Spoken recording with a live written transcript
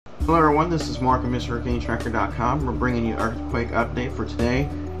Hello everyone, this is Mark of MrHurricaneTracker.com. We're bringing you earthquake update for today,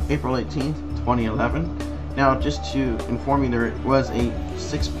 April 18th, 2011. Now, just to inform you, there was a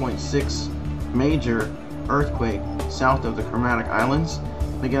 6.6 major earthquake south of the Kermadec Islands.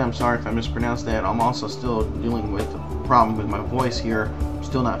 And again, I'm sorry if I mispronounced that. I'm also still dealing with a problem with my voice here. I'm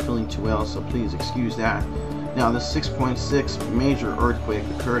still not feeling too well, so please excuse that. Now, this 6.6 major earthquake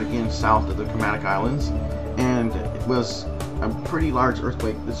occurred again south of the Kermadec Islands, and it was a pretty large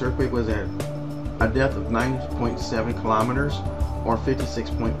earthquake. This earthquake was at a depth of 9.7 kilometers or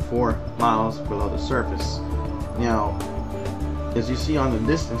 56.4 miles below the surface. Now, as you see on the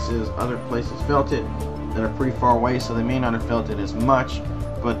distances, other places felt it that are pretty far away, so they may not have felt it as much,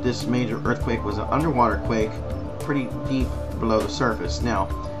 but this major earthquake was an underwater quake pretty deep below the surface. Now,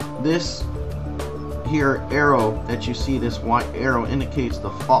 this here arrow that you see, this white arrow, indicates the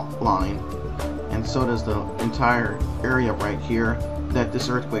fault line, and so does the entire area right here that this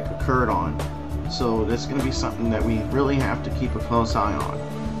earthquake occurred on. So that's going to be something that we really have to keep a close eye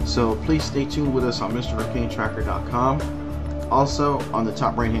on. So please stay tuned with us on MrHurricaneTracker.com. Also, on the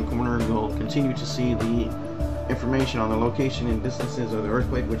top right hand corner, you'll continue to see the information on the location and distances of the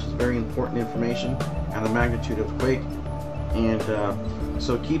earthquake, which is very important information, and the magnitude of the quake. And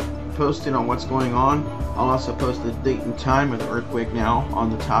so keep posted on what's going on. I'll also post the date and time of the earthquake now on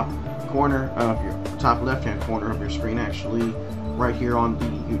the top corner of your top left hand corner of your screen, actually right here on the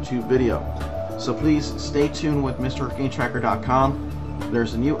YouTube video. So please stay tuned with MrHurricaneTracker.com.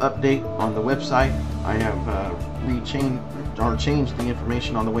 There's a new update on the website. I have changed the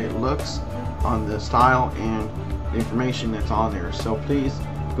information on the way it looks, on the style, and the information that's on there. So please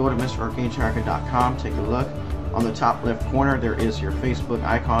go to MrHurricaneTracker.com, take a look. On the top left corner there is your Facebook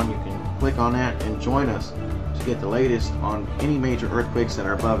icon. You can click on that and join us to get the latest on any major earthquakes that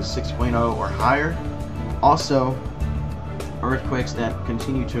are above 6.0 or higher. Also, earthquakes that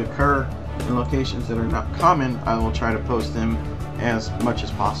continue to occur in locations that are not common, I will try to post them as much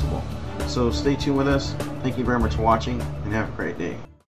as possible. So stay tuned with us. Thank you very much for watching, and have a great day.